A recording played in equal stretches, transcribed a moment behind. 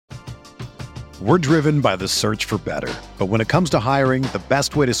We're driven by the search for better. But when it comes to hiring, the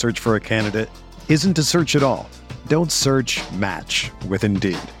best way to search for a candidate isn't to search at all. Don't search, match with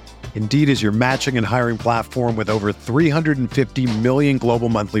Indeed. Indeed is your matching and hiring platform with over 350 million global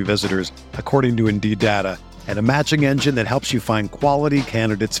monthly visitors, according to Indeed data, and a matching engine that helps you find quality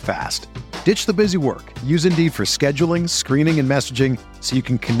candidates fast. Ditch the busy work. Use Indeed for scheduling, screening, and messaging so you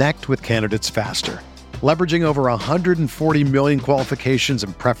can connect with candidates faster. Leveraging over 140 million qualifications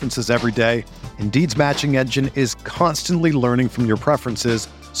and preferences every day, Indeed's matching engine is constantly learning from your preferences,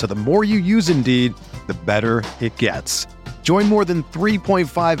 so the more you use Indeed, the better it gets. Join more than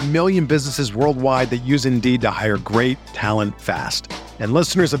 3.5 million businesses worldwide that use Indeed to hire great talent fast. And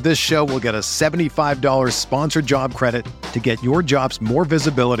listeners of this show will get a $75 sponsored job credit to get your jobs more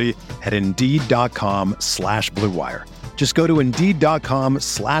visibility at Indeed.com/Blue Wire. Just go to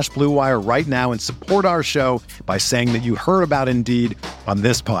Indeed.com/Blue Wire right now and support our show by saying that you heard about Indeed on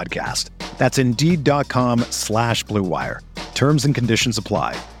this podcast. That's Indeed.com/Blue Wire. Terms and conditions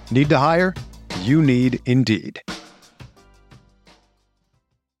apply. Need to hire? You need Indeed.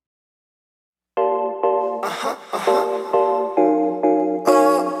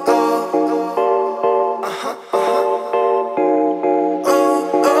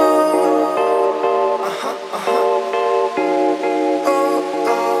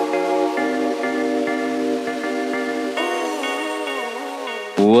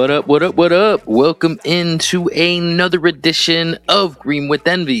 What up? Welcome into another edition of Green with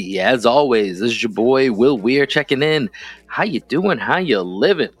Envy. As always, this is your boy, Will Weir, checking in. How you doing? How you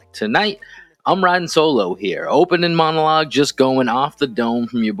living? Tonight, I'm riding solo here. Opening monologue, just going off the dome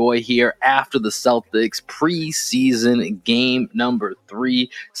from your boy here after the Celtics preseason game number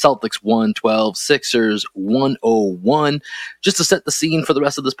 3. Celtics 112, Sixers 101. Just to set the scene for the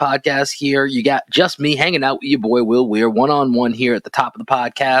rest of this podcast here, you got just me hanging out with your boy Will Weir, one-on-one here at the top of the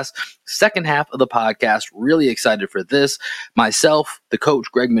podcast. Second half of the podcast, really excited for this. Myself, the coach,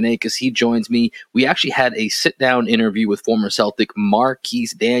 Greg Manakis, he joins me. We actually had a sit-down interview with former Celtic Marquis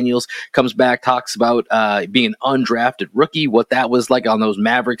Daniels. Comes back, talks about being an undrafted rookie, what that was like on those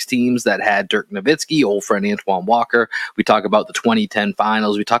Mavericks teams that had Dirk Nowitzki, old friend Antoine Walker. We talk about the 2010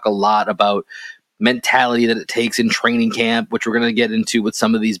 finals. We talk a lot about mentality that it takes in training camp, which we're going to get into with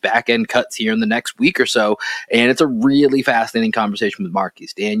some of these back-end cuts here in the next week or so. And it's a really fascinating conversation with Marquis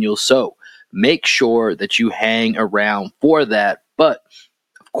Daniels. So make sure that you hang around for that. But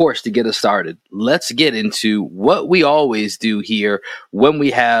of course, to get us started, let's get into what we always do here when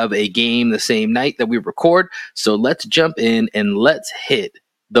we have a game the same night that we record. So let's jump in and let's hit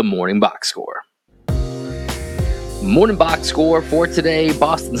the morning box score. Morning box score for today: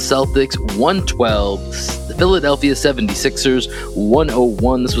 Boston Celtics 112, the Philadelphia 76ers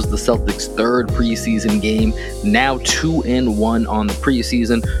 101. This was the Celtics' third preseason game, now 2-1 on the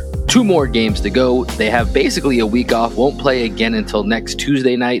preseason. 2 more games to go. They have basically a week off, won't play again until next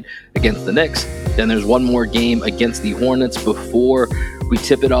Tuesday night against the Knicks. Then there's one more game against the Hornets before we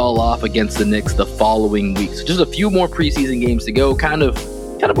tip it all off against the Knicks the following week. So just a few more preseason games to go. Kind of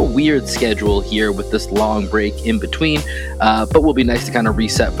a weird schedule here with this long break in between, but will be nice to kind of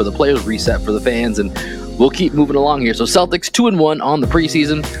reset for the players, reset for the fans, and we'll keep moving along here. So Celtics 2-1 on the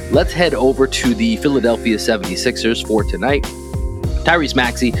preseason. Let's head over to the Philadelphia 76ers for tonight. Tyrese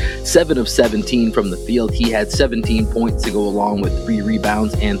Maxey, 7 of 17 from the field. He had 17 points to go along with 3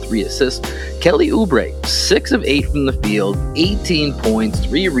 rebounds and 3 assists. Kelly Oubre, 6 of 8 from the field, 18 points,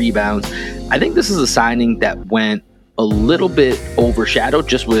 3 rebounds. I think this is a signing that went a little bit overshadowed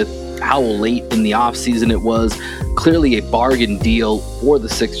just with how late in the offseason it was. Clearly a bargain deal for the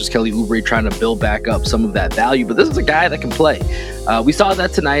Sixers. Kelly Oubre trying to build back up some of that value, but this is a guy that can play. We saw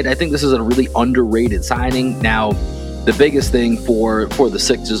that tonight. I think this is a really underrated signing. Now, the biggest thing for the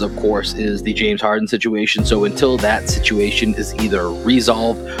Sixers, of course, is the James Harden situation. So until that situation is either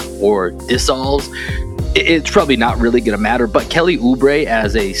resolved or dissolved, it's probably not really going to matter. But Kelly Oubre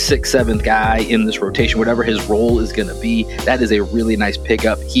as a 6th, 7th guy in this rotation, whatever his role is going to be, that is a really nice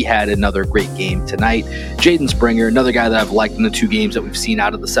pickup. He had another great game tonight. Jaden Springer, another guy that I've liked in the 2 games that we've seen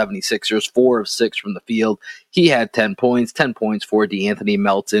out of the 76ers, 4 of 6 from the field. He had 10 points for DeAnthony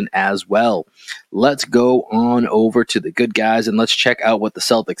Melton as well. Let's go on over to the good guys and let's check out what the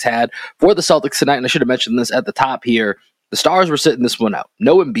Celtics had. For the Celtics tonight, and I should have mentioned this at the top here, the Stars were sitting this one out.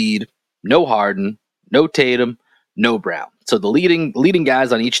 No Embiid, no Harden, no Tatum, no Brown. So the leading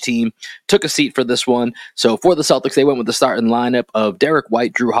guys on each team took a seat for this one. So for the Celtics, they went with the starting lineup of Derek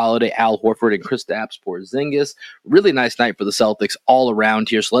White, Drew Holiday, Al Horford, and Kristaps Porzingis. Really nice night for the Celtics all around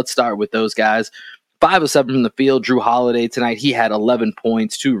here. So let's start with those guys. 5 of 7 from the field. Drew Holiday tonight, he had 11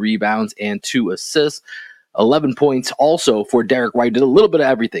 points, 2 rebounds, and 2 assists. 11 points also for Derek White. Did a little bit of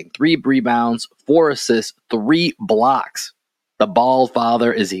everything. 3 rebounds, 4 assists, 3 blocks. The ball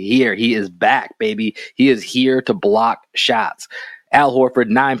father is here. He is back, baby. He is here to block shots. Al Horford,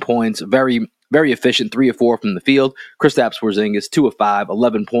 9 points. Very, very efficient. 3 of 4 from the field. Kristaps Porzingis, 2 of 5,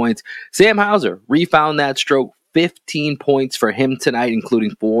 11 points. Sam Hauser refound that stroke. 15 points for him tonight,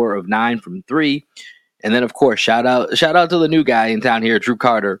 including 4 of 9 from 3. And then, of course, shout out to the new guy in town here, Drew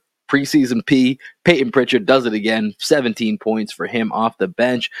Carter. Preseason P. Peyton Pritchard does it again. 17 points for him off the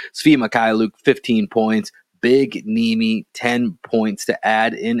bench. Svi Mikhailuk, 15 points. Big Nimi, 10 points to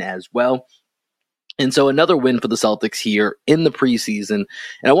add in as well. And so another win for the Celtics here in the preseason.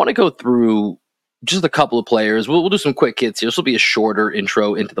 And I want to go through just a couple of players. We'll do some quick hits here. This will be a shorter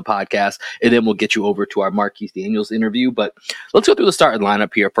intro into the podcast, and then we'll get you over to our Marquis Daniels interview. But let's go through the starting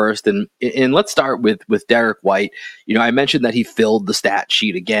lineup here first, and let's start with Derek White. You know, I mentioned that he filled the stat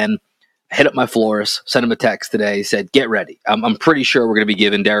sheet again. I hit up my florist, sent him a text today, said, get ready. I'm pretty sure we're going to be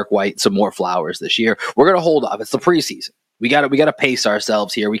giving Derek White some more flowers this year. We're going to hold off. It's the preseason. We got to pace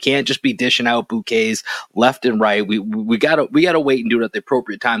ourselves here. We can't just be dishing out bouquets left and right. We got to wait and do it at the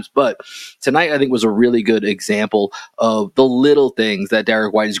appropriate times. But tonight, I think, was a really good example of the little things that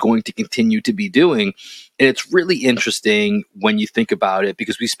Derek White is going to continue to be doing. And it's really interesting when you think about it,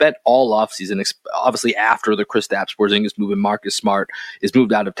 because we spent all offseason, obviously after the Kristaps Porzingis move and Marcus Smart is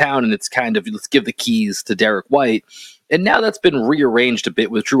moved out of town, and it's kind of, let's give the keys to Derek White. And now that's been rearranged a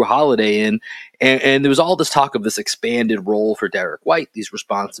bit with Drew Holiday in, and there was all this talk of this expanded role for Derek White, these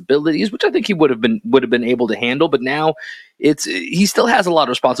responsibilities, which I think he would have been able to handle. But now he still has a lot of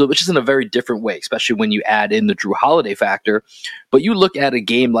responsibility, which is in a very different way, especially when you add in the Drew Holiday factor. But you look at a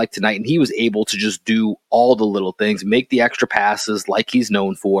game like tonight, and he was able to just do all the little things, make the extra passes like he's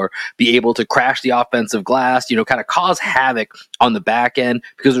known for, be able to crash the offensive glass, kind of cause havoc on the back end,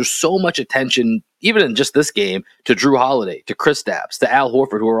 because there's so much attention, even in just this game, to Drew Holiday, to Kristaps, to Al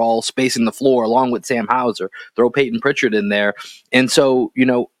Horford, who are all spacing the floor along with Sam Hauser. Throw Peyton Pritchard in there. And so,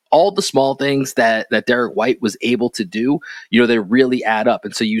 all the small things that Derek White was able to do, they really add up.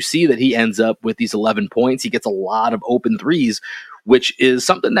 And so you see that he ends up with these 11 points. He gets a lot of open threes, which is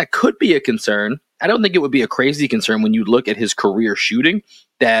something that could be a concern. I don't think it would be a crazy concern when you look at his career shooting,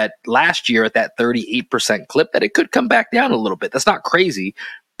 that last year at that 38% clip, that it could come back down a little bit. That's not crazy.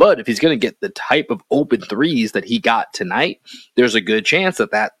 But if he's going to get the type of open threes that he got tonight, there's a good chance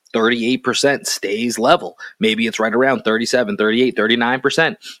that 38% stays level. Maybe it's right around 37, 38,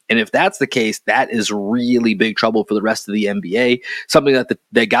 39%. And if that's the case, that is really big trouble for the rest of the NBA. Something that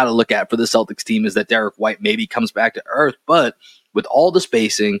they got to look at for the Celtics team is that Derek White maybe comes back to earth. But with all the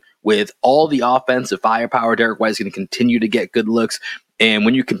spacing, with all the offensive firepower, Derek White is going to continue to get good looks. And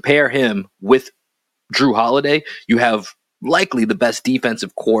when you compare him with Drew Holiday, you have likely the best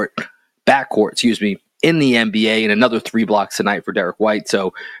defensive backcourt, in the NBA, and another 3 blocks tonight for Derek White.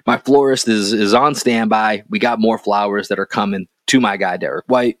 So my florist is on standby. We got more flowers that are coming to my guy, Derek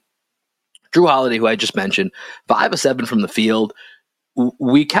White. Drew Holiday, who I just mentioned, 5 of 7 from the field.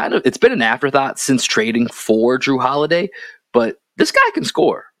 It's been an afterthought since trading for Drew Holiday, but this guy can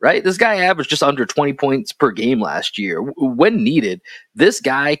score, right? This guy averaged just under 20 points per game last year. When needed, this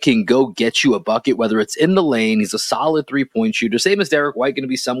guy can go get you a bucket, whether it's in the lane. He's a solid 3-point shooter. Same as Derek White, going to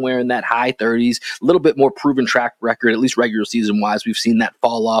be somewhere in that high 30s, a little bit more proven track record, at least regular season-wise. We've seen that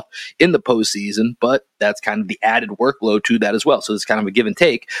fall off in the postseason, but that's kind of the added workload to that as well. So it's kind of a give and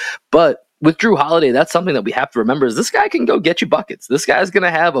take. But with Drew Holiday, that's something that we have to remember, is this guy can go get you buckets. This guy's going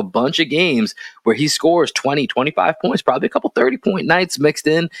to have a bunch of games where he scores 20, 25 points, probably a couple 30-point nights mixed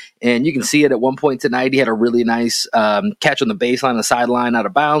in. And you can see it at one point tonight. He had a really nice catch on the baseline, the sideline out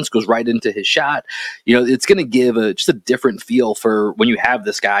of bounds, goes right into his shot. It's going to give just a different feel for when you have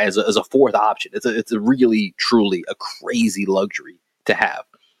this guy as a fourth option. It's a really, truly a crazy luxury to have.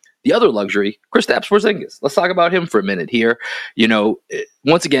 The other luxury, Kristaps Porzingis. Let's talk about him for a minute here.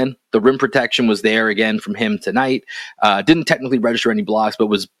 Once again, the rim protection was there again from him tonight. Didn't technically register any blocks, but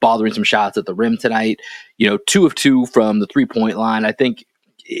was bothering some shots at the rim tonight. 2 of 2 from the 3-point line. I think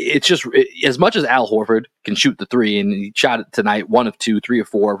it's just as much as Al Horford can shoot the 3, and he shot it tonight, 1 of 2, 3 of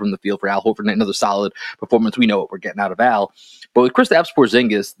 4 from the field for Al Horford. Another solid performance. We know what we're getting out of Al. But with Kristaps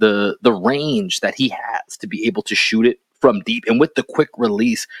Porzingis, the range that he has to be able to shoot it from deep, and with the quick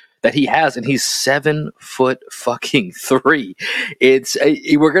release that he has, and he's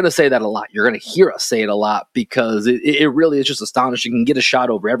 7'3". We're going to say that a lot. You're going to hear us say it a lot because it really is just astonishing. He can get a shot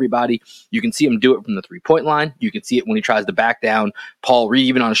over everybody. You can see him do it from the 3-point line. You can see it when he tries to back down Paul Reed,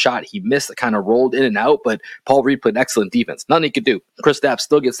 even on a shot he missed that kind of rolled in and out, but Paul Reed played excellent defense. Nothing he could do. Kristaps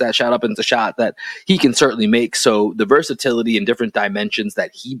still gets that shot up, and it's a shot that he can certainly make. So the versatility and different dimensions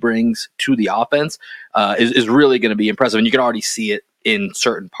that he brings to the offense is really going to be impressive, and you can already see it in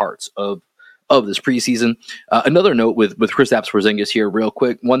certain parts of this preseason. Another note with Kristaps Porzingis here real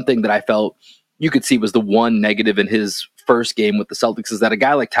quick, one thing that I felt you could see was the one negative in his first game with the Celtics is that a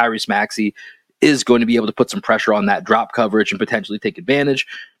guy like Tyrese Maxey is going to be able to put some pressure on that drop coverage and potentially take advantage.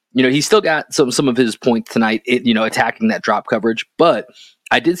 He still got some of his points tonight, attacking that drop coverage, but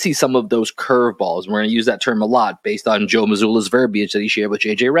I did see some of those curveballs. We're going to use that term a lot based on Joe Mazzulla's verbiage that he shared with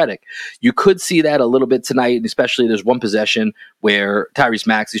JJ Redick. You could see that a little bit tonight, and especially there's one possession where Tyrese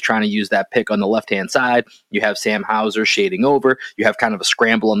Maxey's trying to use that pick on the left-hand side. You have Sam Hauser shading over. You have kind of a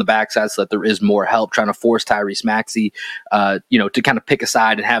scramble on the backside so that there is more help, trying to force Tyrese Maxey, to kind of pick a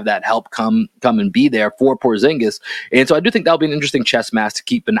side and have that help come and be there for Porzingis. And so I do think that'll be an interesting chess match to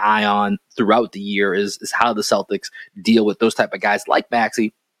keep an eye on throughout the year is how the Celtics deal with those type of guys like Maxey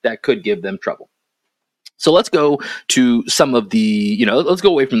that could give them trouble. So let's go to some of the, let's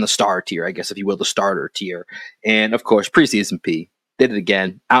go away from the star tier, I guess, if you will, the starter tier. And of course, preseason P did it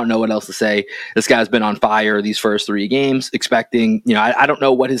again. I don't know what else to say. This guy's been on fire these first 3 games, expecting, I don't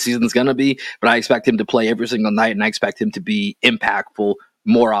know what his season's going to be, but I expect him to play every single night, and I expect him to be impactful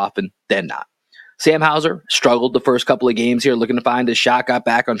more often than not. Sam Hauser struggled the first couple of games here, looking to find his shot, got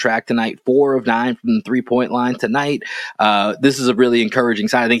back on track tonight, 4 of 9 from the 3-point line tonight. This is a really encouraging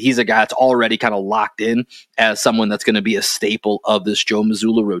sign. I think he's a guy that's already kind of locked in as someone that's going to be a staple of this Joe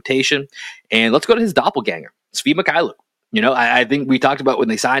Mazzulla rotation. And let's go to his doppelganger, Svi Mykhailiuk. I think we talked about when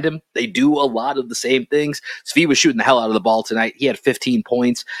they signed him, they do a lot of the same things. Svi was shooting the hell out of the ball tonight. He had 15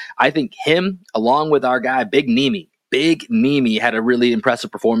 points. I think him, along with our guy, Big Nemi had a really impressive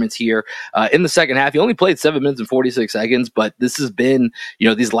performance here in the second half. He only played 7 minutes and 46 seconds, but this has been,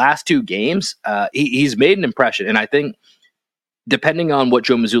 these last 2 games, he's made an impression. And I think depending on what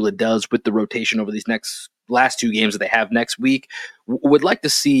Joe Mazzulla does with the rotation over these last 2 games that they have next week, would like to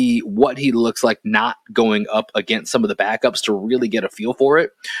see what he looks like not going up against some of the backups to really get a feel for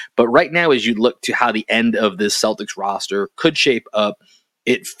it. But right now, as you look to how the end of this Celtics roster could shape up,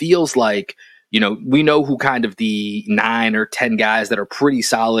 it feels like, we know who kind of the 9 or 10 guys that are pretty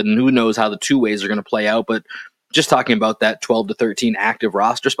solid, and who knows how the 2 ways are going to play out. But just talking about that 12 to 13 active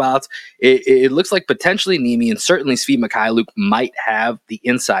roster spots, it looks like potentially Nemi and certainly Svi Mykhailiuk might have the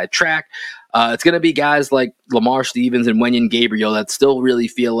inside track. It's going to be guys like Lamar Stevens and Wenyen Gabriel that still really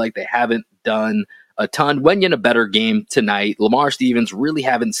feel like they haven't done a ton. Wenyen a better game tonight. Lamar Stevens, really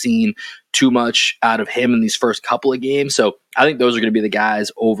haven't seen too much out of him in these first couple of games. So I think those are going to be the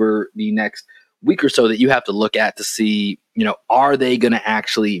guys over the next week or so that you have to look at to see, are they going to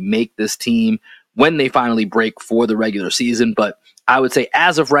actually make this team when they finally break for the regular season? But I would say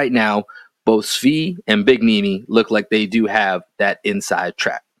as of right now, both Svi and Big Nemi look like they do have that inside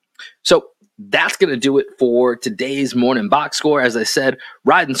track. So that's going to do it for today's morning box score. As I said,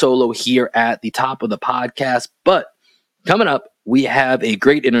 riding solo here at the top of the podcast. But coming up, we have a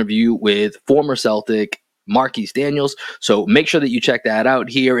great interview with former Celtic Marquis Daniels. So make sure that you check that out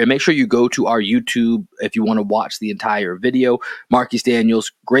here, and make sure you go to our YouTube if you want to watch the entire video. Marquis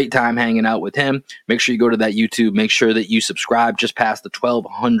Daniels, great time hanging out with him. Make sure you go to that YouTube. Make sure that you subscribe just past the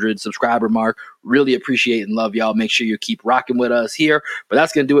 1,200 subscriber mark. Really appreciate and love y'all. Make sure you keep rocking with us here. But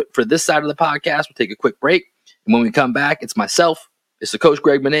that's going to do it for this side of the podcast. We'll take a quick break. And when we come back, it's myself, it's the coach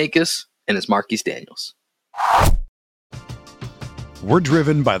Greg Manakis, and it's Marquis Daniels. We're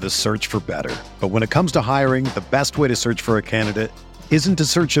driven by the search for better. But when it comes to hiring, the best way to search for a candidate isn't to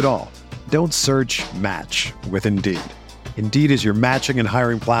search at all. Don't search, match with Indeed. Indeed is your matching and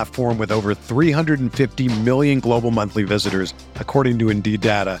hiring platform with over 350 million global monthly visitors, according to Indeed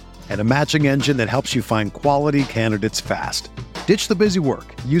data, and a matching engine that helps you find quality candidates fast. Ditch the busy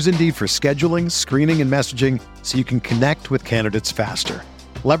work. Use Indeed for scheduling, screening, and messaging so you can connect with candidates faster.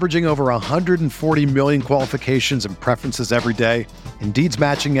 Leveraging over 140 million qualifications and preferences every day, Indeed's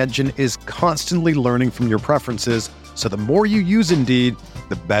matching engine is constantly learning from your preferences, so the more you use Indeed,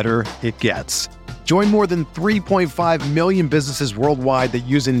 the better it gets. Join more than 3.5 million businesses worldwide that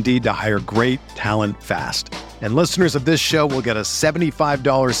use Indeed to hire great talent fast. And listeners of this show will get a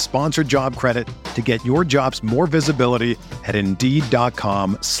 $75 sponsored job credit to get your jobs more visibility at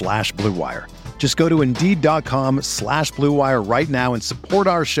Indeed.com/Blue Wire. Just go to Indeed.com/Blue Wire right now and support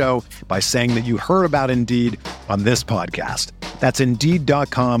our show by saying that you heard about Indeed on this podcast. That's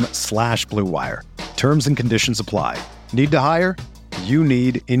Indeed.com/Blue Wire. Terms and conditions apply. Need to hire? You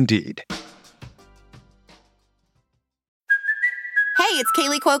need Indeed. Hey, it's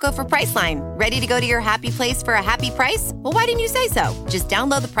Kaylee Cuoco for Priceline. Ready to go to your happy place for a happy price? Well, why didn't you say so? Just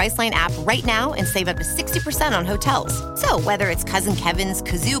download the Priceline app right now and save up to 60% on hotels. So whether it's Cousin Kevin's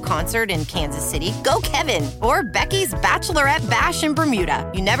Kazoo Concert in Kansas City, go Kevin, or Becky's Bachelorette Bash in Bermuda,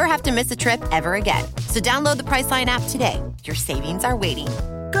 you never have to miss a trip ever again. So download the Priceline app today. Your savings are waiting.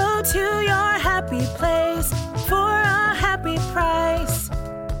 Go to your happy place for a happy price.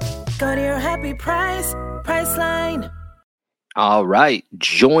 Go to your happy price, Priceline. All right.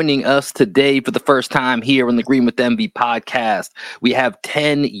 Joining us today for the first time here on the Green with MB podcast, we have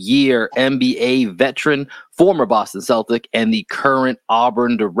 10-year NBA veteran, former Boston Celtic, and the current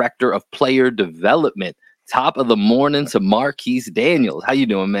Auburn Director of Player Development. Top of the morning to Marquis Daniels. How you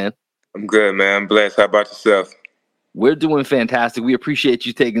doing, man? I'm good, man. I'm blessed. How about yourself? We're doing fantastic. We appreciate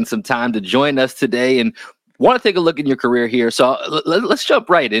you taking some time to join us today and want to take a look in your career here. So let's jump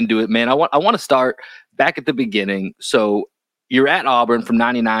right into it, man. I want to start back at the beginning. So you're at Auburn from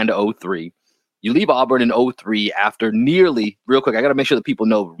 99 to 03. You leave Auburn in 03 after nearly, real quick, I got to make sure that people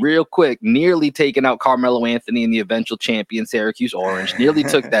know real quick, nearly taking out Carmelo Anthony and the eventual champion Syracuse Orange, nearly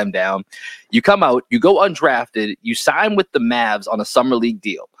took them down. You come out, you go undrafted, you sign with the Mavs on a summer league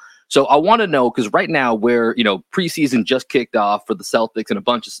deal. So I want to know, because right now we're, preseason just kicked off for the Celtics and a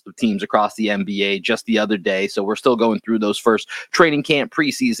bunch of teams across the NBA just the other day. So we're still going through those first training camp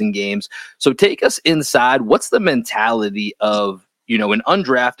preseason games. So take us inside. What's the mentality of, an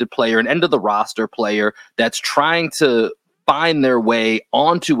undrafted player, an end of the roster player that's trying to find their way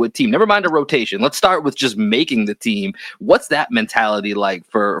onto a team? Never mind a rotation. Let's start with just making the team. What's that mentality like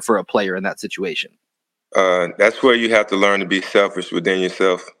for a player in that situation? That's where you have to learn to be selfish within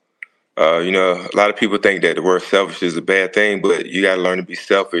yourself. A lot of people think that the word selfish is a bad thing, but you got to learn to be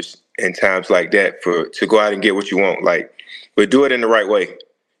selfish in times like that to go out and get what you want. But do it in the right way.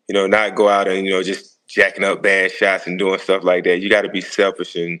 Not go out and, just jacking up bad shots and doing stuff like that. You got to be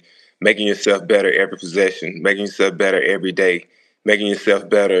selfish and making yourself better every possession, making yourself better every day, making yourself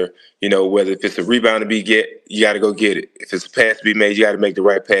better, whether if it's a rebound to be get, you got to go get it. If it's a pass to be made, you got to make the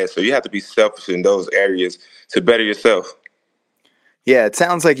right pass. So you have to be selfish in those areas to better yourself. Yeah, it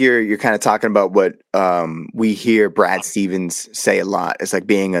sounds like you're kind of talking about what we hear Brad Stevens say a lot. It's like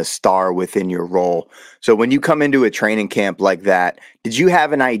being a star within your role. So when you come into a training camp like that, did you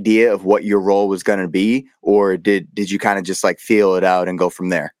have an idea of what your role was going to be, or did you kind of just feel it out and go from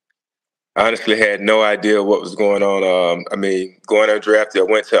there? I honestly had no idea what was going on. Going undrafted,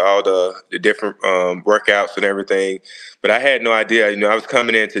 I went to all the different workouts and everything, but I had no idea. I was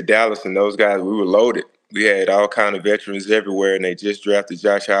coming into Dallas, and those guys, we were loaded. We had all kind of veterans everywhere, and they just drafted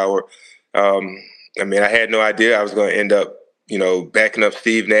Josh Howard. I had no idea I was going to end up, backing up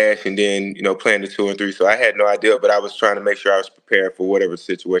Steve Nash and then, playing the 2 and 3. So I had no idea, but I was trying to make sure I was prepared for whatever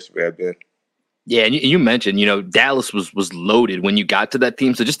situation may have been. Yeah, and you mentioned, Dallas was loaded when you got to that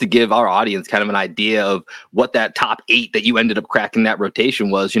team. So just to give our audience kind of an idea of what that top 8 that you ended up cracking that rotation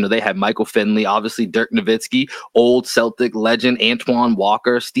was, they had Michael Finley, obviously Dirk Nowitzki, old Celtic legend Antoine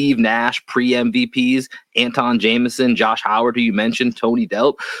Walker, Steve Nash, pre-MVPs, Anton Jameson, Josh Howard, who you mentioned, Tony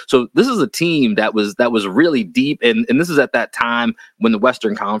Delp. So this is a team that was really deep. And this is at that time when the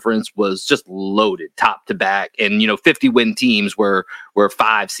Western Conference was just loaded top to back. And, 50-win teams were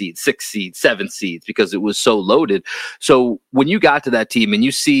 5 seeds, 6 seeds, 7 seeds because it was so loaded. So when you got to that team and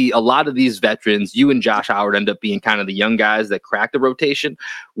you see a lot of these veterans, you and Josh Howard end up being kind of the young guys that cracked the rotation.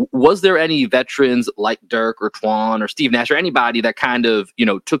 Was there any veterans like Dirk or Twan or Steve Nash or anybody that kind of,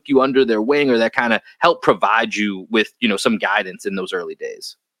 took you under their wing or that kind of helped provide you with, some guidance in those early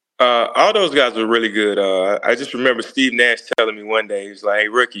days? All those guys were really good. I just remember Steve Nash telling me one day, he was like, "Hey,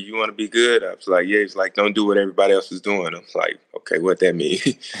 rookie, you want to be good?" I was like, "Yeah." He's like, "Don't do what everybody else is doing." I was like, "Okay, what that mean?"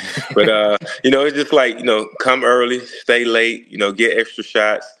 But, it's just come early, stay late, get extra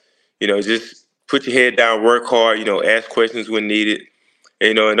shots, just put your head down, work hard, ask questions when needed,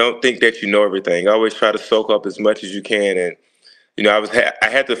 and don't think that you know everything. Always try to soak up as much as you can. And, I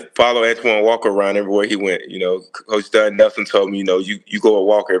had to follow Antoine Walker around everywhere he went. Coach Dunn Nelson told me, you go with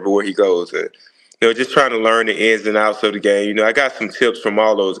Walker everywhere he goes. And, just trying to learn the ins and outs of the game. I got some tips from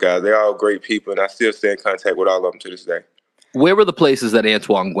all those guys. They're all great people, and I still stay in contact with all of them to this day. Where were the places that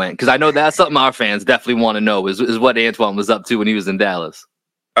Antoine went? Because I know that's something our fans definitely want to know is what Antoine was up to when he was in Dallas.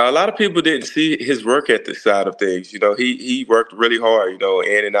 A lot of people didn't see his work ethic side of things. He worked really hard,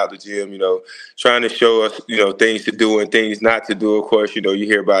 in and out the gym, trying to show us, things to do and things not to do. Of course, you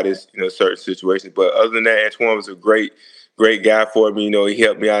hear about his, certain situations. But other than that, Antoine was a great guy for me. He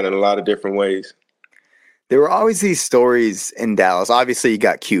helped me out in a lot of different ways. There were always these stories in Dallas. Obviously, you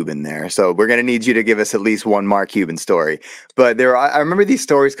got Cuban there, so we're going to need you to give us at least one Mark Cuban story. But I remember these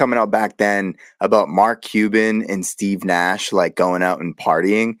stories coming out back then about Mark Cuban and Steve Nash, like going out and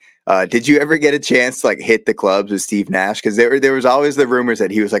partying. Did you ever get a chance to like hit the clubs with Steve Nash? Because there was always the rumors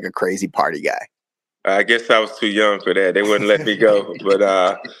that he was like a crazy party guy. I guess I was too young for that. They wouldn't let me go. But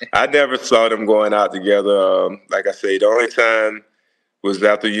I never saw them going out together. Like I say, the only time was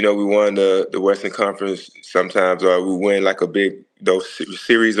after, we won the Western Conference sometimes, or we win like a big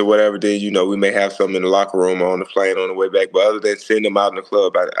series or whatever, then, we may have something in the locker room or on the plane on the way back. But other than seeing them out in the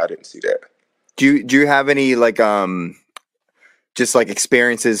club, I didn't see that. Do you have any like just like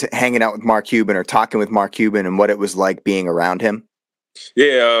experiences hanging out with Mark Cuban or talking with Mark Cuban and what it was like being around him?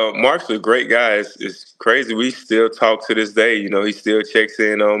 Yeah, Mark's a great guy. It's crazy. We still talk to this day. He still checks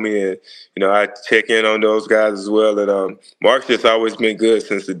in on me, and I check in on those guys as well. And Mark's just always been good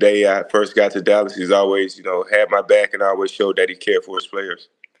since the day I first got to Dallas. He's always, had my back and always showed that he cared for his players.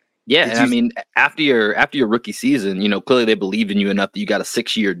 Yeah, and I mean, after your rookie season, clearly they believed in you enough that you got a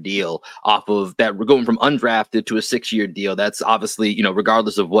 6-year deal off of that. We're going from undrafted to a 6-year deal. That's obviously,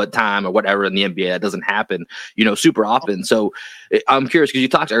 regardless of what time or whatever in the NBA, that doesn't happen, super often. So I'm curious because you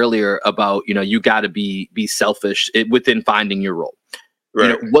talked earlier about, you got to be selfish within finding your role.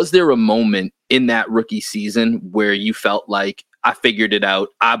 Right. Was there a moment in that rookie season where you felt like, I figured it out,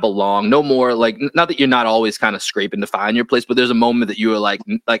 I belong? No more like, not that you're not always kind of scraping to find your place, but there's a moment that you were like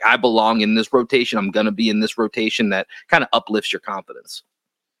I belong in this rotation. I'm going to be in this rotation that kind of uplifts your confidence.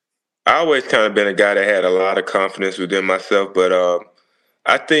 I always kind of been a guy that had a lot of confidence within myself, but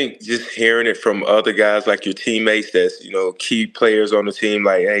I think just hearing it from other guys like your teammates that's, key players on the team,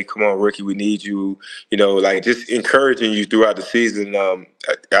 like, hey, come on, rookie, we need you, like just encouraging you throughout the season.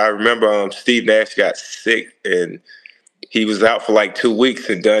 I remember Steve Nash got sick and he was out for like 2 weeks,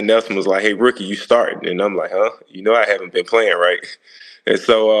 and Don Nelson was like, hey, rookie, you starting. And I'm like, huh? I haven't been playing, right? And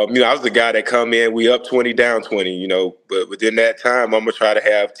so, I was the guy that come in, we up 20, down 20, but within that time, I'm going to try to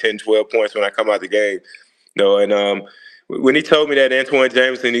have 10, 12 points when I come out the game. And when he told me that, Antoine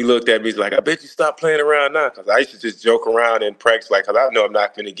Jameson, he looked at me, he's like, I bet you stop playing around now. Because I used to just joke around and practice, like, because I know I'm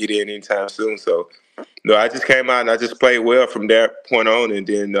not going to get in anytime soon. So, I just came out and I just played well from that point on. And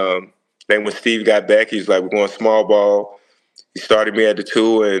then when Steve got back, he was like, we're going small ball. He started me at the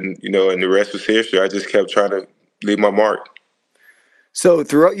 2, and and the rest was history. I just kept trying to leave my mark. So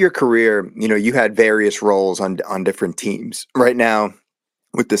throughout your career, you had various roles on different teams. Right now,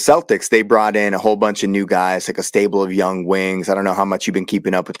 with the Celtics, they brought in a whole bunch of new guys, like a stable of young wings. I don't know how much you've been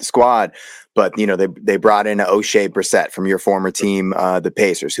keeping up with the squad, but they brought in O'Shea Brissett from your former team, the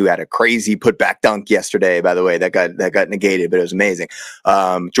Pacers, who had a crazy putback dunk yesterday. By the way, that got negated, but it was amazing.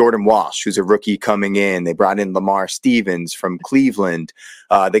 Jordan Walsh, who's a rookie coming in. They brought in Lamar Stevens from Cleveland.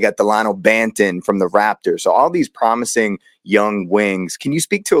 They got Delano Banton from the Raptors. So all these promising young wings. Can you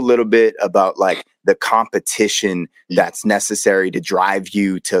speak to a little bit about like the competition that's necessary to drive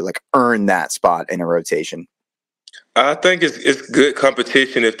you to like earn that spot in a rotation? I think it's good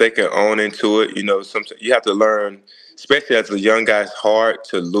competition if they can own into it. Sometimes you have to learn, especially as a young guy, it's hard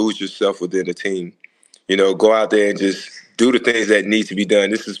to lose yourself within the team. Go out there and just do the things that need to be done.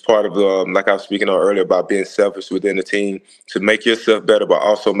 This is part of, like I was speaking on earlier, about being selfish within the team to make yourself better, but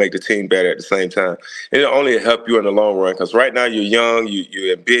also make the team better at the same time. And it'll only help you in the long run, because right now you're young,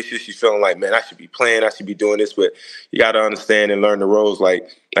 you're ambitious, you're feeling like, man, I should be playing, I should be doing this, but you got to understand and learn the roles. Like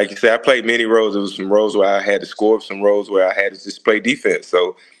you said, I played many roles. There was some roles where I had to score, some roles where I had to just play defense.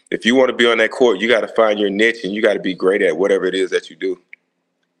 So if you want to be on that court, you got to find your niche and you got to be great at whatever it is that you do.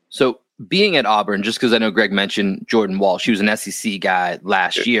 So being at Auburn, just because I know Greg mentioned Jordan Walsh, he was an SEC guy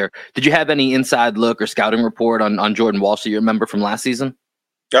last year. Did you have any inside look or scouting report on Jordan Walsh that you remember from last season?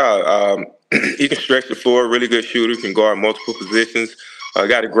 He can stretch the floor, really good shooter, can guard multiple positions.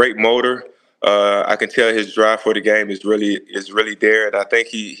 Got a great motor. I can tell his drive for the game is really there, and I think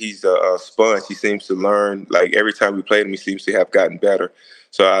he's a sponge. He seems to learn. Like every time we played him, he seems to have gotten better.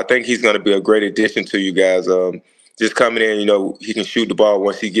 So I think he's going to be a great addition to you guys. Just coming in, he can shoot the ball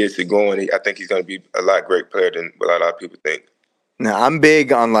once he gets it going. I think he's going to be a lot great player than what a lot of people think. Now, I'm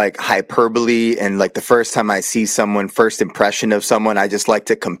big on like hyperbole, and like the first time I see someone, first impression of someone, I just like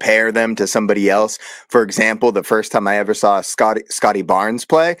to compare them to somebody else. For example, the first time I ever saw Scotty Barnes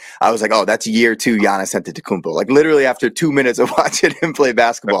play, I was like, oh, that's year 2 Giannis Antetokounmpo. Like literally after 2 minutes of watching him play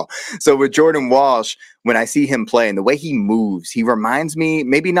basketball. So with Jordan Walsh, when I see him play and the way he moves, he reminds me,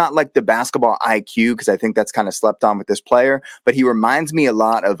 maybe not like the basketball IQ, because I think that's kind of slept on with this player, but he reminds me a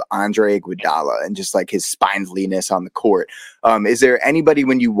lot of Andre Iguodala and just like his spindliness on the court. Is there anybody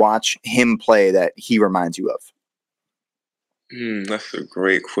when you watch him play that he reminds you of? That's a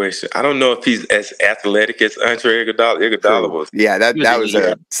great question. I don't know if he's as athletic as Andre Iguodala. Iguodala True. was, Yeah, that was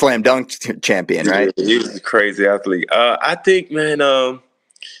a slam dunk champion, right? he was a crazy athlete. I think, man,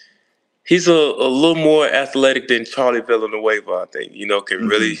 he's a little more athletic than Charlie Villanueva, I think. Can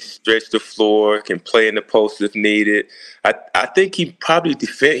really stretch the floor, can play in the post if needed. I think he probably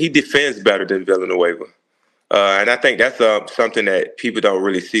defends better than Villanueva. And I think that's something that people don't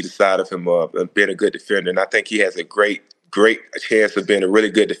really see the side of him of being a good defender. And I think he has a great chance of being a really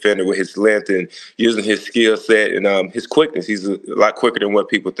good defender with his length and using his skill set and his quickness. He's a lot quicker than what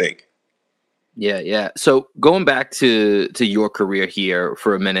people think. Yeah. So going back to your career here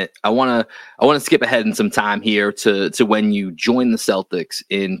for a minute, I want to skip ahead in some time here to when you joined the Celtics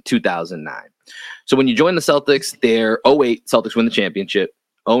in 2009. So when you joined the Celtics, their 08 Celtics win the championship.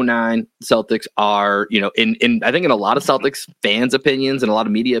 09 Celtics are, in I think in a lot of Celtics fans' opinions and a lot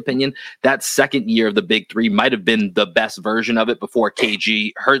of media opinion, that second year of the Big Three might have been the best version of it before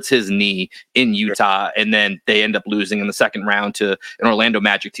KG hurts his knee in Utah, and then they end up losing in the second round to an Orlando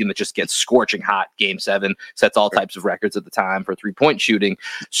Magic team that just gets scorching hot. Game 7 sets all types of records at the time for 3-point shooting.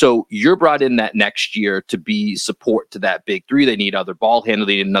 So you're brought in that next year to be support to that Big Three. They need other ball handling,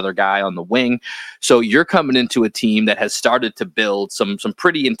 they need another guy on the wing. So you're coming into a team that has started to build some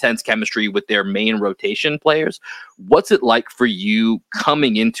pretty intense chemistry with their main rotation players. What's it like for you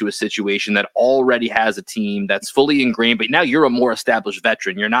coming into a situation that already has a team that's fully ingrained, but now you're a more established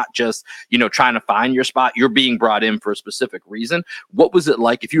veteran? You're not just, trying to find your spot. You're being brought in for a specific reason. What was it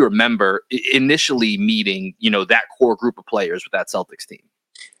like, if you remember, initially meeting, that core group of players with that Celtics team?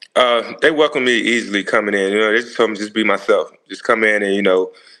 They welcomed me easily coming in. They just told me just be myself. Just come in and,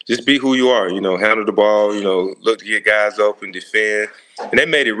 just be who you are. Handle the ball, look to get guys open, defend. And they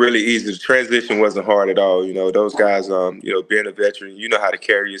made it really easy. The transition wasn't hard at all. Those guys, being a veteran, you know how to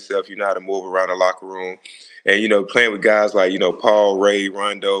carry yourself. You know how to move around the locker room. And, playing with guys like, Paul, Ray,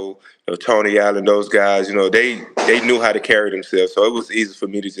 Rondo, Tony Allen, those guys, they knew how to carry themselves. So it was easy for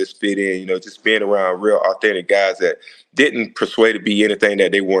me to just fit in, just being around real authentic guys that didn't persuade to be anything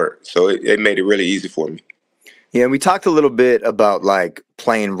that they weren't. So it made it really easy for me. Yeah, and we talked a little bit about like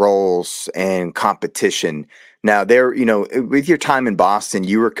playing roles and competition. Now there, with your time in Boston,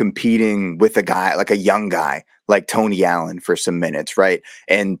 you were competing with a guy, like a young guy, like Tony Allen for some minutes, right?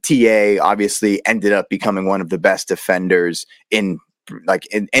 And TA obviously ended up becoming one of the best defenders in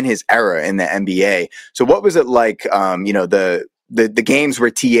his era in the NBA. So what was it like, the games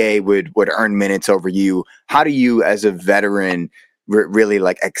where TA would earn minutes over you? How do you as a veteran really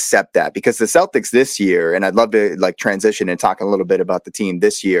like accept that? Because the Celtics this year, and I'd love to like transition and talk a little bit about the team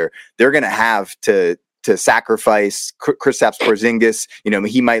this year, they're going to have to sacrifice Kristaps Porzingis.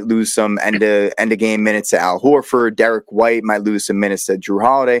 He might lose some end of game minutes to Al Horford. Derek White might lose some minutes to Drew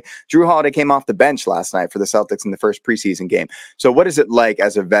Holiday. Drew Holiday came off the bench last night for the Celtics in the first preseason game. So what is it like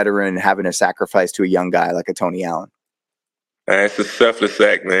as a veteran having to sacrifice to a young guy like a Tony Allen? It's a selfless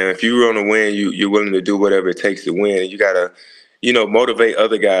act, man. If you want to win, you're willing to do whatever it takes to win. You got to motivate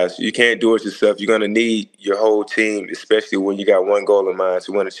other guys. You can't do it yourself. You're going to need your whole team, especially when you got one goal in mind,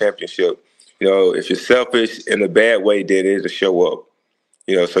 to win a championship. If you're selfish in a bad way, then it'll show up.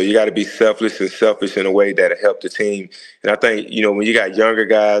 So you got to be selfless and selfish in a way that'll help the team. And I think, when you got younger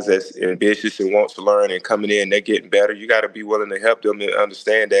guys that's ambitious and wants to learn and coming in, they're getting better, you got to be willing to help them and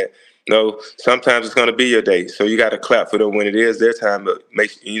understand that, sometimes it's going to be your day. So you got to clap for them when it is their time, but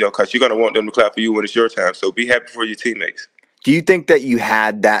because you're going to want them to clap for you when it's your time. So be happy for your teammates. Do you think that you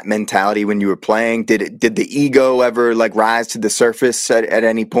had that mentality when you were playing? Did the ego ever like rise to the surface at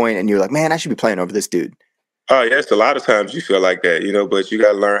any point and you're like, man, I should be playing over this dude? Oh, yes, a lot of times you feel like that, but you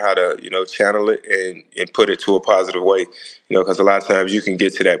got to learn how to, channel it and put it to a positive way, because a lot of times you can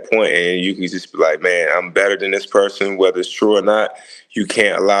get to that point and you can just be like, man, I'm better than this person, whether it's true or not. You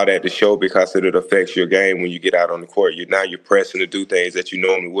can't allow that to show because it affects your game when you get out on the court. You're pressing to do things that you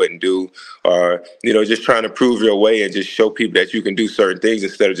normally wouldn't do, or, just trying to prove your way and just show people that you can do certain things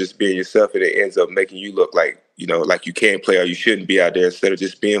instead of just being yourself, and it ends up making you look like, like you can't play or you shouldn't be out there instead of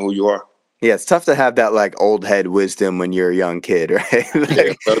just being who you are. Yeah, it's tough to have that like old head wisdom when you're a young kid, right?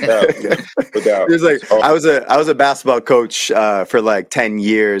 Yeah, no doubt. No doubt. It was like I was a basketball coach for like 10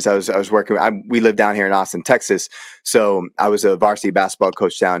 years. I was working. We lived down here in Austin, Texas, so I was a varsity basketball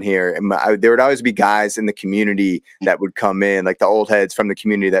coach down here. And there would always be guys in the community that would come in, like the old heads from the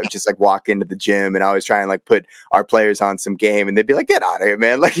community that would just like walk into the gym, and I was trying to like put our players on some game, and they'd be like, "Get out of here,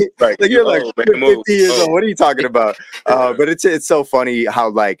 man! Like you're like 50 years old. What are you talking about?" But it's so funny how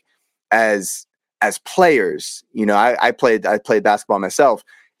like as players, I played basketball myself.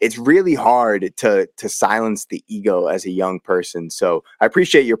 it's really hard to silence the ego as a young person. So I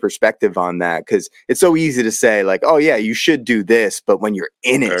appreciate your perspective on that, because it's so easy to say like, oh yeah, you should do this, but when you're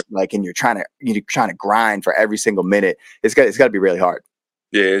in it, like, and you're trying to grind for every single minute, it's got to be really hard.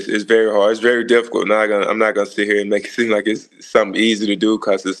 Yeah, it's very hard. It's very difficult. I'm not gonna sit here and make it seem like it's something easy to do,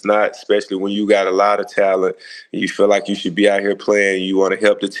 because it's not. Especially when you got a lot of talent and you feel like you should be out here playing. You want to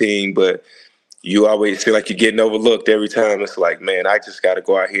help the team, but you always feel like you're getting overlooked every time. It's like, man, I just got to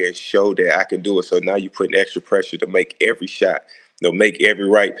go out here and show that I can do it. So now you're putting extra pressure to make every shot. Make every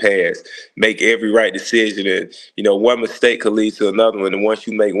right pass, make every right decision. And, one mistake could lead to another one. And once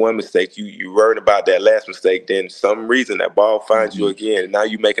you make one mistake, you worried about that last mistake. Then some reason that ball finds you again. And now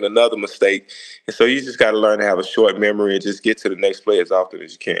you're making another mistake. And so you just got to learn to have a short memory and just get to the next play as often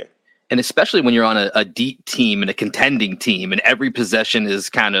as you can. And especially when you're on a deep team and a contending team, and every possession is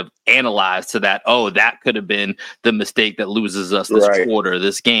kind of analyzed to that, oh, that could have been the mistake that loses us this quarter,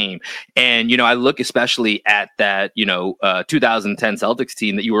 this game. And, I look especially at that, 2010 Celtics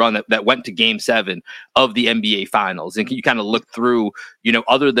team that you were on that went to Game 7 of the NBA Finals. And you kind of look through,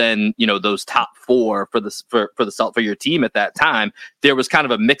 other than, those top four for your team at that time, there was kind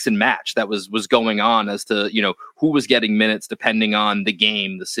of a mix and match that was going on as to, who was getting minutes depending on the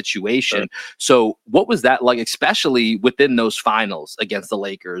game, the situation. Right. So what was that like, especially within those finals against the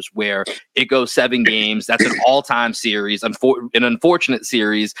Lakers, where it goes 7 games? That's an all-time series, an unfortunate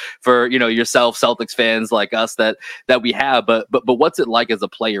series for, yourself, Celtics fans like us that we have. But what's it like as a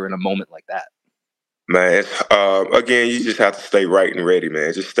player in a moment like that? Man, again, you just have to stay right and ready,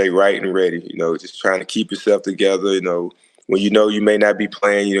 man. Just stay right and ready. Just trying to keep yourself together. When you may not be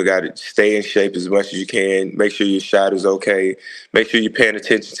playing, you got to stay in shape as much as you can. Make sure your shot is okay. Make sure you're paying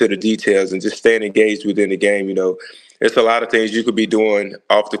attention to the details and just staying engaged within the game. There's a lot of things you could be doing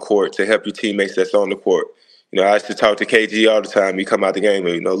off the court to help your teammates that's on the court. I used to talk to KG all the time. He come out the game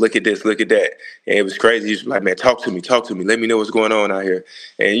and, look at this, look at that. And it was crazy. He was like, man, talk to me. Let me know what's going on out here.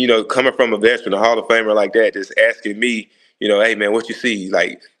 And, coming from a veteran, a Hall of Famer like that, just asking me, hey, man, what you see?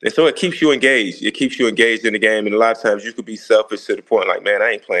 And so it keeps you engaged. It keeps you engaged in the game. And a lot of times you could be selfish to the point like, man,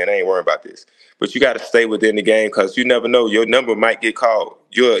 I ain't playing. I ain't worrying about this. But you got to stay within the game, because you never know. Your number might get called.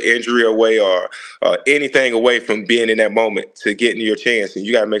 You're an injury away or anything away from being in that moment to getting your chance. And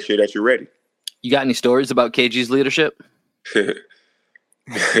you got to make sure that you're ready. You got any stories about KG's leadership?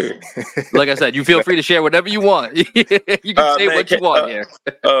 Like I said, you feel free to share whatever you want. You can say what you want here.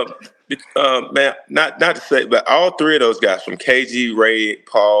 Man, not to say, but all 3 of those guys, from KG, Ray,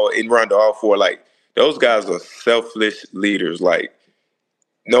 Paul, and Rondo, all 4, those guys are selfless leaders.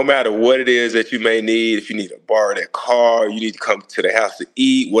 No matter what it is that you may need, if you need to borrow that car, you need to come to the house to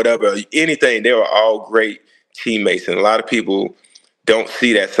eat, whatever, anything, they were all great teammates. And a lot of people don't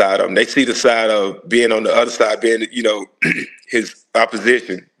see that side of them. They see the side of being on the other side, being, his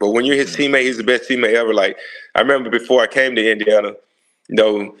opposition. But when you're his teammate, he's the best teammate ever. I remember before I came to Indiana,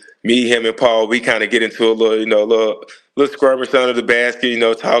 me, him, and Paul, we kind of get into a little skirmish under the basket,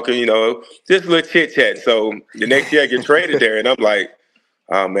 talking, just a little chit chat. So the next year I get traded there, and I'm like,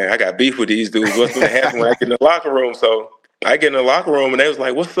 oh man, I got beef with these dudes. What's going to happen when I get in the locker room? So I get in the locker room, and they was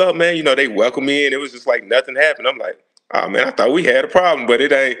like, what's up, man? They welcome me, and it was just like nothing happened. I'm like, oh, man, I thought we had a problem, but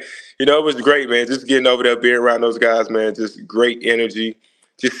it ain't. It was great, man. Just getting over there, being around those guys, man, just great energy.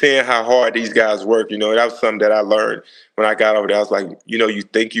 Just seeing how hard these guys work, that was something that I learned when I got over there. I was like, you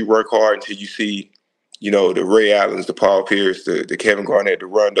think you work hard until you see, the Ray Allens, the Paul Pierce, the Kevin Garnett, the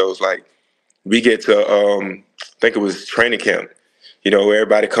Rondos. We get to, I think it was training camp, where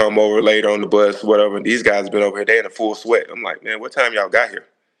everybody come over later on the bus, whatever. And these guys have been over here. They in a full sweat. I'm like, man, what time y'all got here?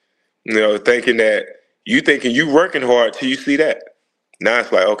 Thinking that you working hard till you see that. Now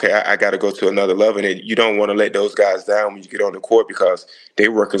it's like, okay, I got to go to another level. And you don't want to let those guys down when you get on the court, because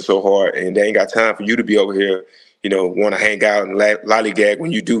they're working so hard and they ain't got time for you to be over here, want to hang out and lollygag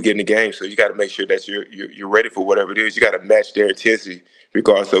when you do get in the game. So you got to make sure that you're ready for whatever it is. You got to match their intensity,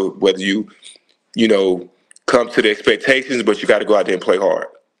 regardless of whether you come to the expectations, but you got to go out there and play hard.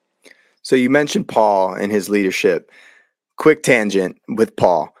 So you mentioned Paul and his leadership. Quick tangent with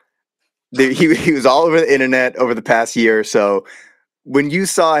Paul. He was all over the internet over the past year or so. When you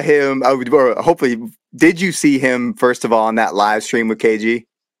saw him, or hopefully, did you see him, first of all, on that live stream with KG?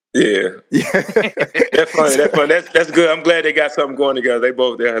 Yeah. That's funny. That's good. I'm glad they got something going together.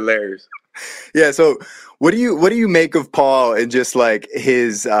 They're hilarious. Yeah. So what do you make of Paul and just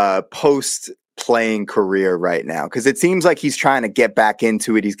his post-playing career right now? Because it seems like he's trying to get back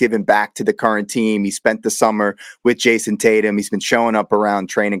into it. He's giving back to the current team. He spent the summer with Jason Tatum. He's been showing up around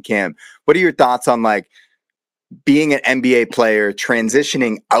training camp. What are your thoughts on being an NBA player,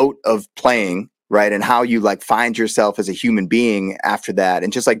 transitioning out of playing, right? And how you like find yourself as a human being after that,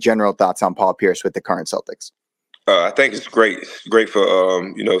 and just like general thoughts on Paul Pierce with the current Celtics. I think it's great. It's great for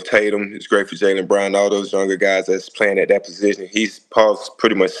Tatum. It's great for Jaylen Brown, all those younger guys that's playing at that position. Paul's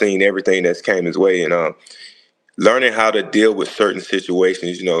pretty much seen everything that's came his way, and learning how to deal with certain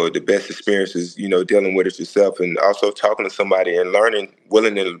situations. The best experience is dealing with it yourself, and also talking to somebody and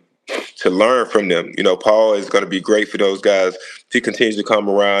willing to learn from them. Paul is going to be great for those guys if he continues to come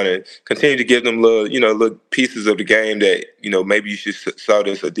around and continue to give them little pieces of the game that, maybe you should saw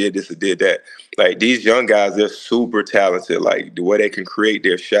this or did that. Like, these young guys, they're super talented. Like, the way they can create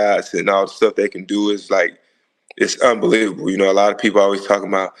their shots and all the stuff they can do is like, it's unbelievable. A lot of people always talking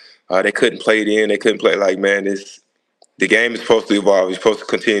about they couldn't play it in, they couldn't play. Like, man, the game is supposed to evolve. It's supposed to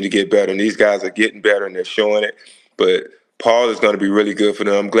continue to get better, and these guys are getting better, and they're showing it. But Paul is going to be really good for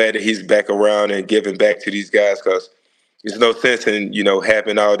them. I'm glad that he's back around and giving back to these guys, because there's no sense in,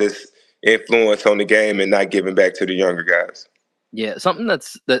 having all this influence on the game and not giving back to the younger guys. Yeah, something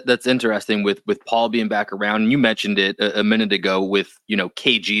that's interesting with Paul being back around, and you mentioned it a minute ago with,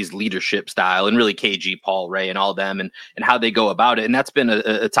 KG's leadership style, and really KG, Paul, Ray, and all them, and how they go about it. And that's been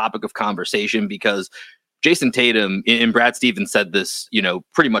a topic of conversation, because Jason Tatum, and Brad Stevens said this,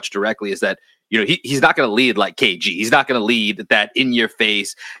 pretty much directly, is that, he's not going to lead like KG. He's not going to lead that in your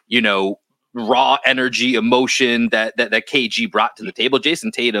face, raw energy, emotion that KG brought to the table.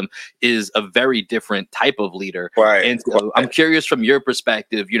 Jason Tatum is a very different type of leader. Right. And so I'm curious from your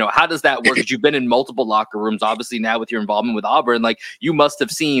perspective, how does that work? You've been in multiple locker rooms, obviously now with your involvement with Auburn, like, you must have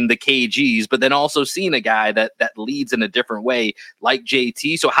seen the KGs, but then also seen a guy that leads in a different way like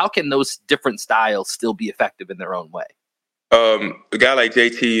JT. So how can those different styles still be effective in their own way? A guy like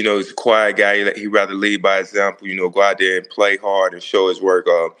JT, is a quiet guy. He'd rather lead by example, go out there and play hard and show his work.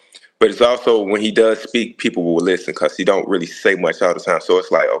 But it's also, when he does speak, people will listen, because he don't really say much all the time. So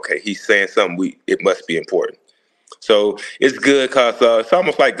it's like, okay, he's saying something, it must be important. So it's good, because it's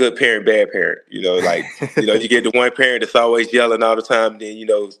almost like good parent, bad parent. You get the one parent that's always yelling all the time. Then,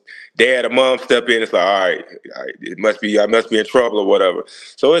 dad or mom step in. It's like, all right, I must be in trouble or whatever.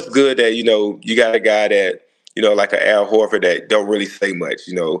 So it's good that, you got a guy that, like an Al Horford, that don't really say much,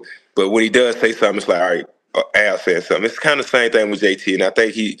 But when he does say something, it's like, all right, Al saying something. It's kind of the same thing with JT, and I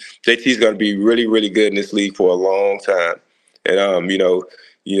think JT's going to be really, really good in this league for a long time. And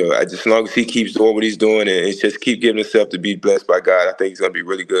as long as he keeps doing what he's doing, and it's just keep giving himself to be blessed by God, I think he's going to be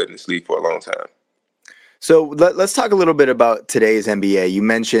really good in this league for a long time. So let's talk a little bit about today's NBA. You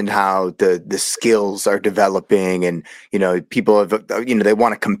mentioned how the skills are developing, and people have they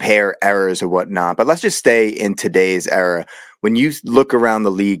want to compare eras or whatnot. But let's just stay in today's era. When you look around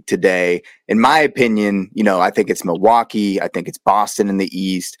the league today, in my opinion, I think it's Milwaukee, I think it's Boston in the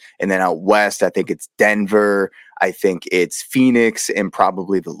East, and then out west, I think it's Denver, I think it's Phoenix, and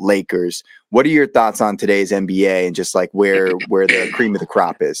probably the Lakers. What are your thoughts on today's NBA and just like where the cream of the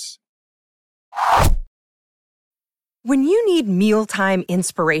crop is? When you need mealtime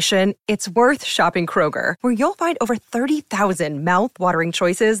inspiration, it's worth shopping Kroger, where you'll find over 30,000 mouth-watering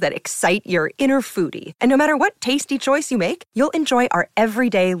choices that excite your inner foodie. And no matter what tasty choice you make, you'll enjoy our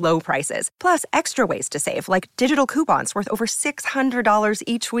everyday low prices, plus extra ways to save, like digital coupons worth over $600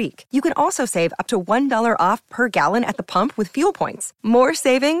 each week. You can also save up to $1 off per gallon at the pump with fuel points. More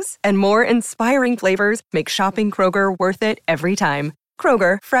savings and more inspiring flavors make shopping Kroger worth it every time.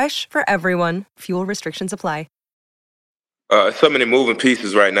 Kroger, fresh for everyone. Fuel restrictions apply. So many moving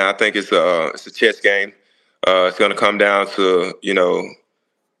pieces right now. I think it's a chess game. It's going to come down to,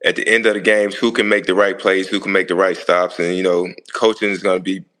 at the end of the games, who can make the right plays, who can make the right stops. And, coaching is going to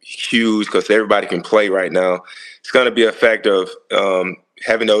be huge, because everybody can play right now. It's going to be a factor of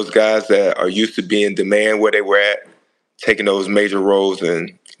having those guys that are used to being demand where they were at, taking those major roles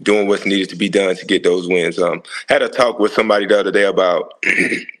and doing what's needed to be done to get those wins. Had a talk with somebody the other day about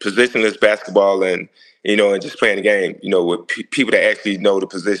positionless basketball and just playing the game, with people that actually know the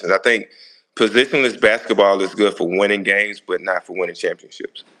positions. I think positionless basketball is good for winning games, but not for winning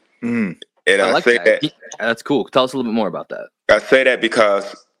championships. Mm. And I say that. That's cool. Tell us a little bit more about that. I say that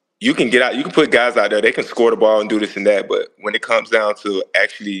because you can get out, you can put guys out there, they can score the ball and do this and that, but when it comes down to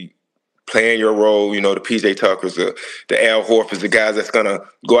actually playing your role, the PJ Tuckers, the Al Horfords, the guys that's going to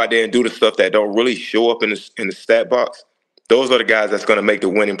go out there and do the stuff that don't really show up in the stat box, those are the guys that's going to make the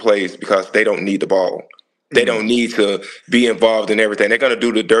winning plays, because they don't need the ball. They don't need to be involved in everything. They're going to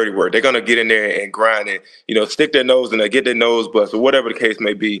do the dirty work. They're going to get in there and grind and, stick their nose in there, get their nose bust, or whatever the case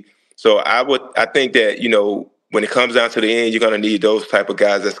may be. So I think that, when it comes down to the end, you're going to need those type of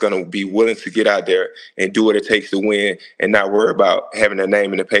guys that's going to be willing to get out there and do what it takes to win, and not worry about having a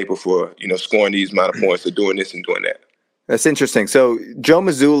name in the paper for, scoring these amount of points or doing this and doing that. That's interesting. So Joe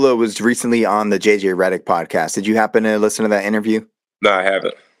Mazzulla was recently on the JJ Redick podcast. Did you happen to listen to that interview? No, I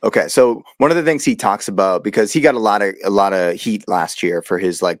haven't. Okay, so one of the things he talks about, because he got a lot of heat last year for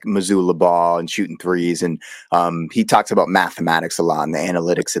his like Mazzulla ball and shooting threes, and he talks about mathematics a lot and the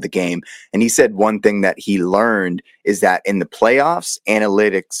analytics of the game. And he said one thing that he learned is that in the playoffs,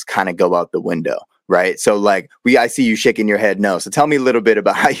 analytics kind of go out the window, right? So like I see you shaking your head no. So tell me a little bit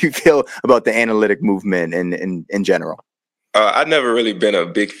about how you feel about the analytic movement in general. I've never really been a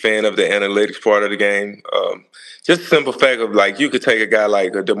big fan of the analytics part of the game. Just the simple fact of like you could take a guy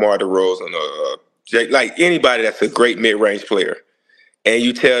like a DeMar DeRozan or like anybody that's a great mid-range player, and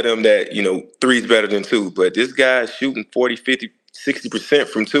you tell them that, you know, three's better than two, but this guy's shooting 40, 50, 60%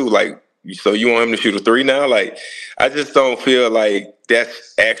 from two. Like, so you want him to shoot a three now? Like, I just don't feel like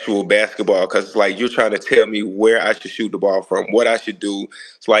that's actual basketball, because it's like you're trying to tell me where I should shoot the ball from, what I should do.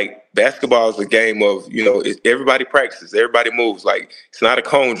 It's like basketball is a game of, you know, everybody practices, everybody moves. Like, it's not a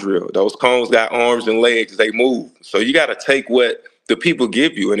cone drill. Those cones got arms and legs, they move. So you got to take what the people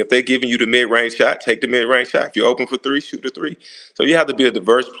give you. And if they're giving you the mid-range shot, take the mid-range shot. If you're open for three, shoot the three. So you have to be a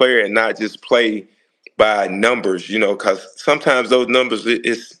diverse player and not just play by numbers, you know, because sometimes those numbers,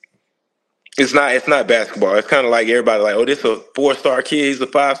 it's not basketball. It's kind of like everybody like, oh, this is a 4-star kid, he's a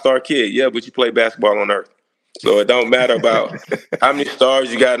 5-star kid. Yeah, but you play basketball on earth. So it don't matter about how many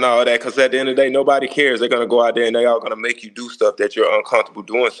stars you got and all that, because at the end of the day, nobody cares. They're going to go out there and they're all going to make you do stuff that you're uncomfortable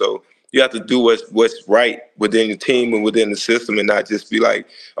doing. So you have to do what's right within the team and within the system, and not just be like,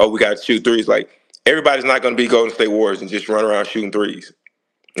 oh, we got to shoot threes. Like, everybody's not going to be Golden State Warriors and just run around shooting threes.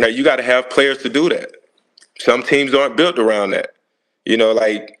 Now, you got to have players to do that. Some teams aren't built around that. You know,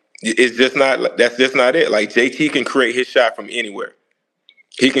 like, it's just not, that's just not it. Like, JT can create his shot from anywhere.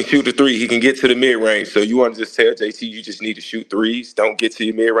 He can shoot the three. He can get to the mid-range. So you want to just tell JT you just need to shoot threes, don't get to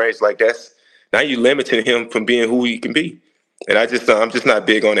your mid-range? Like, that's, now you're limiting him from being who he can be. And I'm just not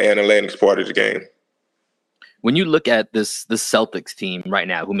big on the analytics part of the game. When you look at this Celtics team right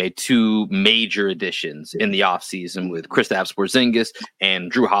now, who made two major additions in the offseason with Kristaps Porzingis and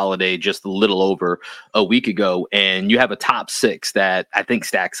Drew Holiday just a little over a week ago, and you have a top six that I think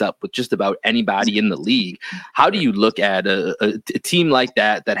stacks up with just about anybody in the league, how do you look at a team like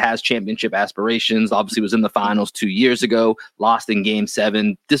that has championship aspirations? Obviously was in the finals 2 years ago, lost in Game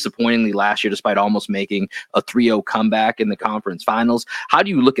 7, disappointingly last year despite almost making a 3-0 comeback in the conference finals. How do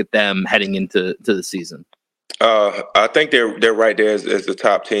you look at them heading into the season? I think they're right there as the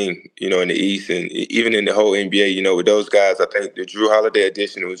top team, you know, in the East, and even in the whole NBA. You know, with those guys, I think the Drew Holiday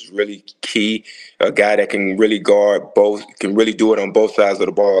addition was really key. A guy that can really guard both, can really do it on both sides of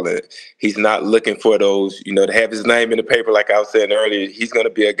the ball, and he's not looking for those, you know, to have his name in the paper. Like I was saying earlier, he's going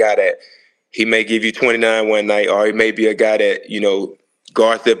to be a guy that he may give you 29 one night, or he may be a guy that, you know,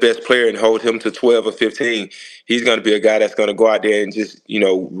 guards their best player and hold him to 12 or 15. He's going to be a guy that's going to go out there and just, you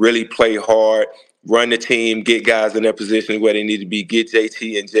know, really play hard, run the team, get guys in their position where they need to be, get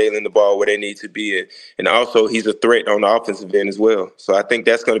JT and Jalen the ball where they need to be. And also he's a threat on the offensive end as well. So I think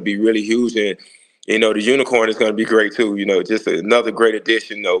that's going to be really huge. And, you know, the unicorn is going to be great too. You know, just another great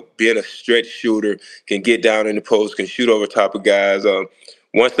addition, you know, being a stretch shooter, can get down in the post, can shoot over top of guys.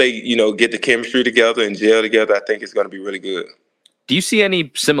 Once they, you know, get the chemistry together and gel together, I think it's going to be really good. Do you see any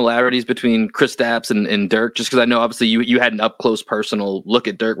similarities between Kristaps and Dirk? Just because I know obviously you had an up-close personal look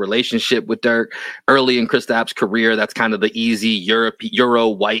at Dirk, relationship with Dirk early in Kristaps' career. That's kind of the easy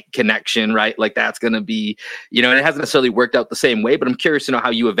Euro-white connection, right? Like that's going to be, you know, and it hasn't necessarily worked out the same way, but I'm curious to know how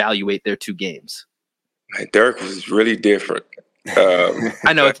you evaluate their two games. Dirk was really different.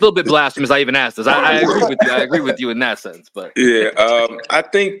 I know it's a little bit blasphemous. I even asked this. I agree with you. I agree with you in that sense, but yeah, I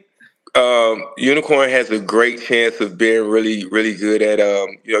think Unicorn has a great chance of being really, really good at,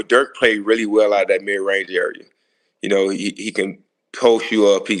 you know, Dirk played really well out of that mid-range area. You know, he can post you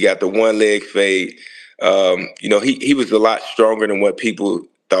up. He got the one-leg fade. You know, he was a lot stronger than what people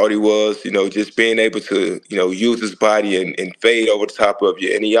thought he was, you know, just being able to, you know, use his body and fade over the top of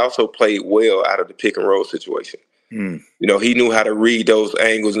you. And he also played well out of the pick and roll situation. You know, he knew how to read those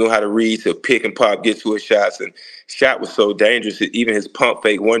angles, knew how to read to pick and pop, get to his shots, and shot was so dangerous. Even his pump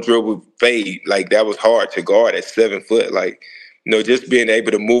fake, one dribble fade, like that was hard to guard at 7 foot. Like, you know, just being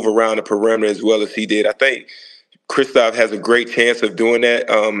able to move around the perimeter as well as he did. I think Kristaps has a great chance of doing that.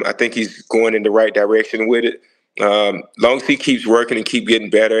 I think he's going in the right direction with it. Long as he keeps working and keep getting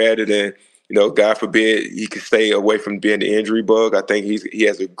better at it, and, you know, God forbid he can stay away from being the injury bug, I think he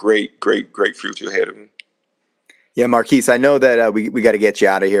has a great, great, great future ahead of him. Yeah, Marquis, I know that we got to get you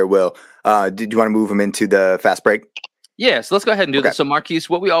out of here, Will. Did you want to move him into the fast break? Yeah, so let's go ahead and do this. So, Marquis,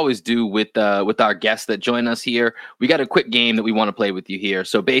 what we always do with our guests that join us here, we got a quick game that we want to play with you here.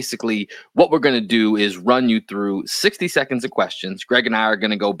 So basically, what we're going to do is run you through 60 seconds of questions. Greg and I are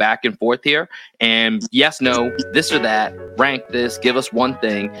going to go back and forth here, and yes, no, this or that, rank this, give us one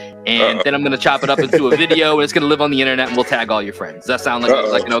thing, and then I'm going to chop it up into a video, and it's going to live on the internet, and we'll tag all your friends. Does that sound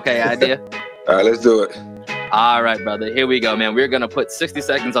like an okay idea? All right, let's do it. All right, brother. Here we go, man. We're going to put 60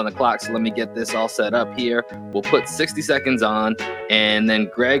 seconds on the clock. So let me get this all set up here. We'll put 60 seconds on. And then,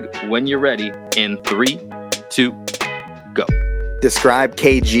 Greg, when you're ready, in 3, 2, go. Describe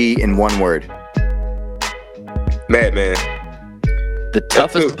KG in one word. Madman. The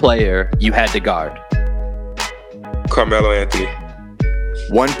toughest player you had to guard. Carmelo Anthony.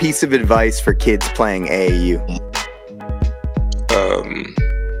 One piece of advice for kids playing AAU.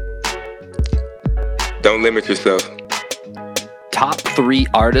 Don't limit yourself. Top 3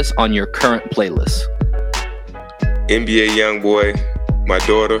 artists on your current playlist. NBA Youngboy, my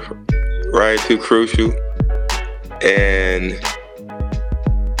daughter, Ryan Too Crucial, and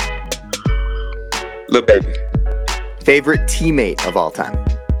Lil Baby. Favorite teammate of all time.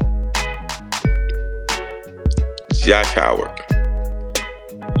 Josh Howard.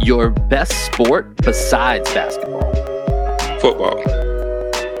 Your best sport besides basketball. Football.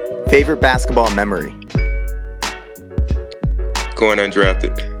 Favorite basketball memory. Going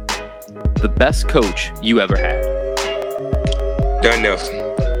undrafted. The best coach you ever had. Don Nelson.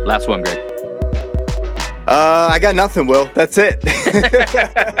 Last one, Greg. I got nothing, Will. That's it.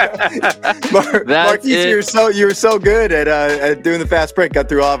 Marquis, you were so good at doing the fast break. Got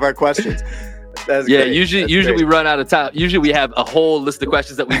through all of our questions. That's great. Usually we run out of time. Usually we have a whole list of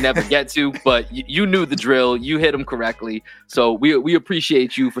questions that we never get to, but you knew the drill. You hit them correctly. So we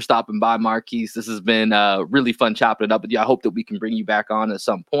appreciate you for stopping by, Marquis. This has been really fun chopping it up with you. I hope that we can bring you back on at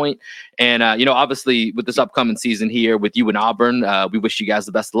some point. And, obviously with this upcoming season here with you and Auburn, we wish you guys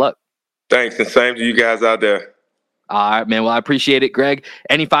the best of luck. Thanks, and same to you guys out there. All right, man. Well, I appreciate it, Greg.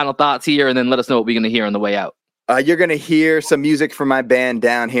 Any final thoughts here, and then let us know what we're going to hear on the way out. You're going to hear some music from my band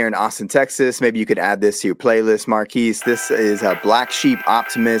down here in Austin, Texas. Maybe you could add this to your playlist, Marquis. This is Black Sheep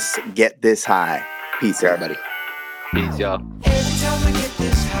Optimist, Get This High. Peace, everybody. Peace, y'all. Every time I get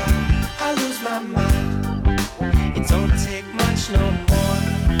this high, I lose my mind. It don't take much no more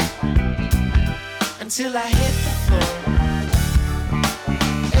until I hit the floor.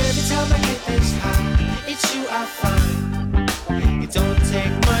 Every time I get this high, it's you I find. It don't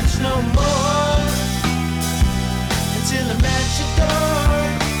take much no more until I'm at your door.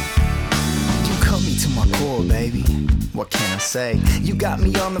 You cut me to my core, baby. What can I say? You got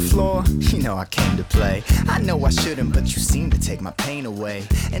me on the floor, you know I came to play. I know I shouldn't, but you seem to take my pain away.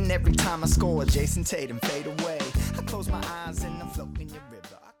 And every time I score, Jason Tatum fade away. I close my eyes and I'm floating.